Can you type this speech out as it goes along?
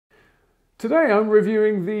Today I'm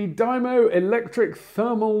reviewing the Dymo electric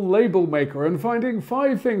thermal label maker and finding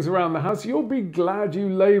 5 things around the house you'll be glad you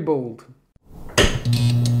labelled.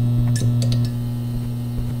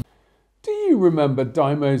 Do you remember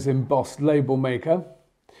Dymo's embossed label maker?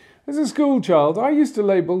 As a school child, I used to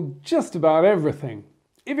label just about everything.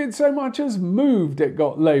 If it so much as moved, it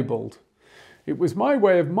got labelled. It was my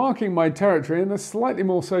way of marking my territory in a slightly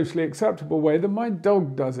more socially acceptable way than my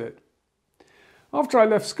dog does it. After I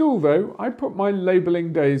left school, though, I put my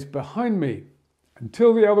labelling days behind me,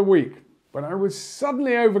 until the other week, when I was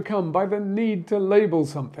suddenly overcome by the need to label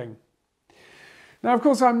something. Now, of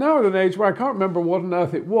course, I'm now at an age where I can't remember what on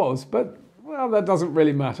earth it was, but, well, that doesn't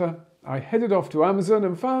really matter. I headed off to Amazon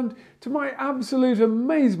and found, to my absolute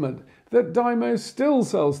amazement, that Dymo still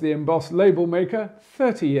sells the embossed label maker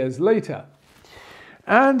 30 years later.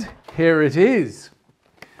 And here it is.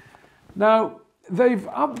 Now, they've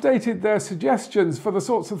updated their suggestions for the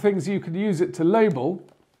sorts of things you could use it to label.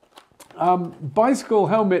 Bicycle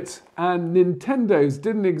helmets and Nintendos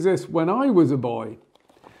didn't exist when I was a boy.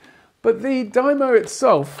 But the Dymo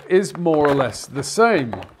itself is more or less the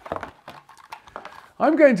same.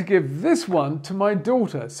 I'm going to give this one to my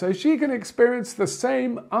daughter so she can experience the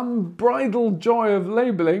same unbridled joy of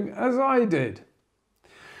labelling as I did.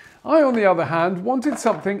 I, on the other hand, wanted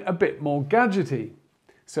something a bit more gadgety.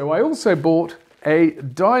 So I also bought a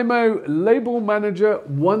Dymo Label Manager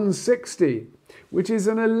 160, which is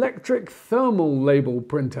an electric thermal label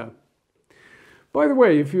printer. By the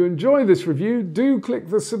way, if you enjoy this review, do click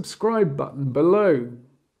the subscribe button below.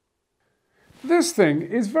 This thing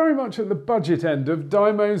is very much at the budget end of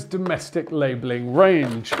Dymo's domestic labelling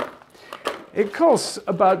range. It costs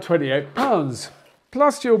about £28,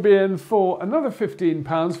 plus you'll be in for another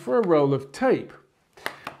 £15 for a roll of tape.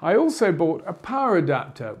 I also bought a power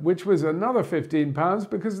adapter, which was another £15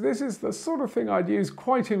 because this is the sort of thing I'd use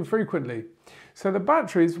quite infrequently, so the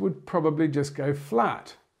batteries would probably just go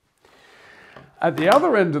flat. At the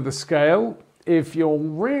other end of the scale, if you're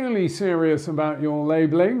really serious about your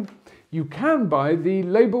labelling, you can buy the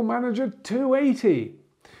Label Manager 280.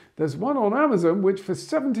 There's one on Amazon which for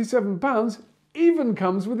 £77 even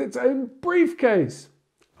comes with its own briefcase.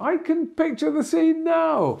 I can picture the scene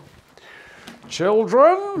now.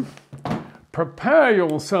 Children, prepare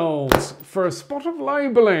yourselves for a spot of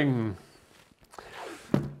labelling.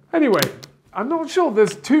 Anyway, I'm not sure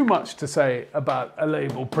there's too much to say about a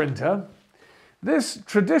label printer. This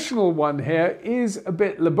traditional one here is a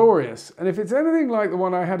bit laborious, and if it's anything like the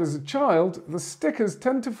one I had as a child, the stickers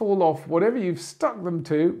tend to fall off whatever you've stuck them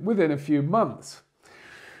to within a few months.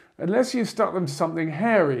 Unless you've stuck them to something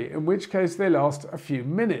hairy, in which case they last a few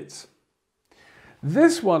minutes.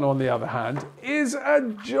 This one, on the other hand, is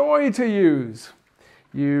a joy to use.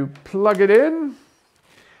 You plug it in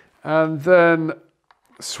and then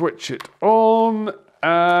switch it on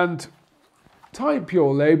and type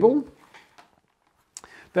your label.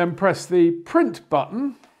 Then press the print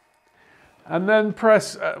button and then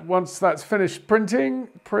press, once that's finished printing,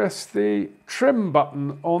 press the trim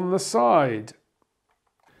button on the side.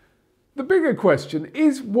 The bigger question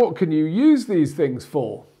is, what can you use these things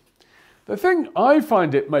for? The thing I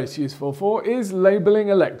find it most useful for is labelling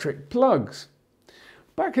electric plugs.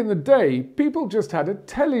 Back in the day, people just had a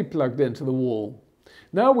telly plugged into the wall.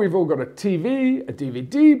 Now we've all got a TV, a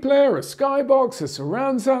DVD player, a skybox, a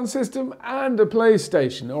surround sound system, and a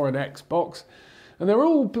PlayStation or an Xbox, and they're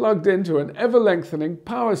all plugged into an ever-lengthening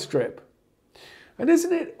power strip. And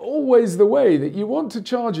isn't it always the way that you want to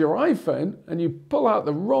charge your iPhone and you pull out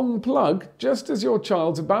the wrong plug just as your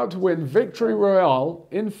child's about to win Victory Royale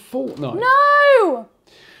in Fortnite? No!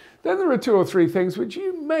 Then there are 2 or 3 things which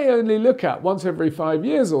you may only look at once every 5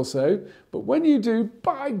 years or so, but when you do,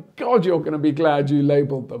 by God, you're going to be glad you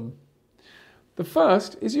labelled them. The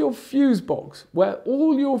first is your fuse box, where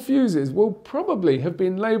all your fuses will probably have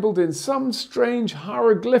been labelled in some strange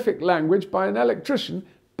hieroglyphic language by an electrician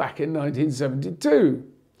back in 1972,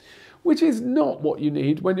 which is not what you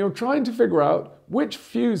need when you're trying to figure out which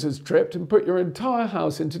fuse has tripped and put your entire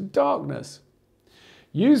house into darkness.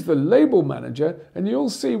 Use the Label Manager and you'll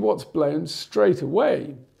see what's blown straight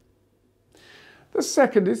away. The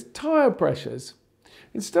second is tyre pressures.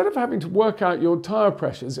 Instead of having to work out your tyre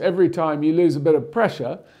pressures every time you lose a bit of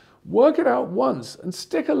pressure, work it out once and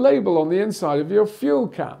stick a label on the inside of your fuel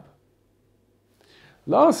cap.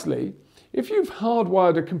 Lastly, if you've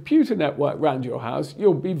hardwired a computer network around your house,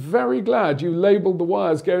 you'll be very glad you labelled the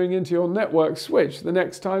wires going into your network switch the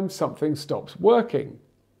next time something stops working.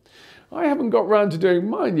 I haven't got round to doing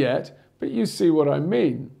mine yet, but you see what I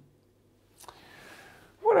mean.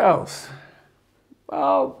 What else?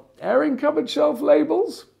 Well, airing cupboard shelf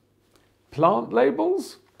labels, plant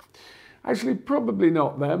labels, Actually, probably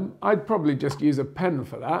not them. I'd probably just use a pen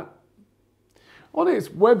for that. On its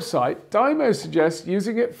website, Dymo suggests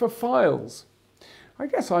using it for files. I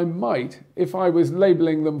guess I might if I was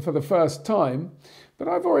labeling them for the first time, but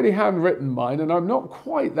I've already handwritten mine and I'm not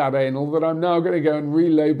quite that anal that I'm now going to go and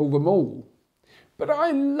relabel them all. But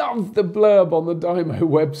I love the blurb on the Dymo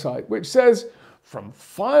website, which says, "From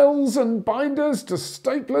files and binders to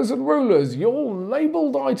staplers and rulers, your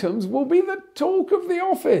labelled items will be the talk of the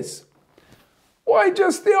office." Why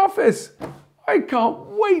just the office? I can't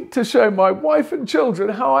wait to show my wife and children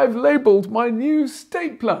how I've labelled my new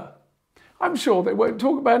stapler. I'm sure they won't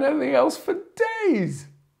talk about anything else for days.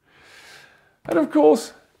 And of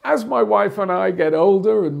course, as my wife and I get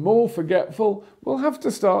older and more forgetful, we'll have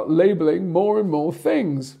to start labelling more and more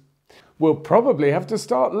things. We'll probably have to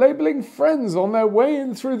start labelling friends on their way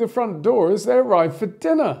in through the front door as they arrive for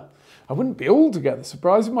dinner. I wouldn't be altogether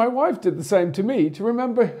surprised if my wife did the same to me to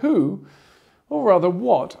remember who, or rather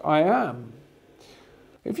what, I am.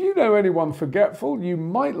 If you know anyone forgetful, you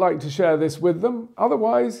might like to share this with them.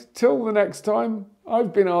 Otherwise, till the next time,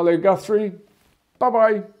 I've been Arlo Guthrie.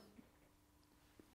 Bye-bye.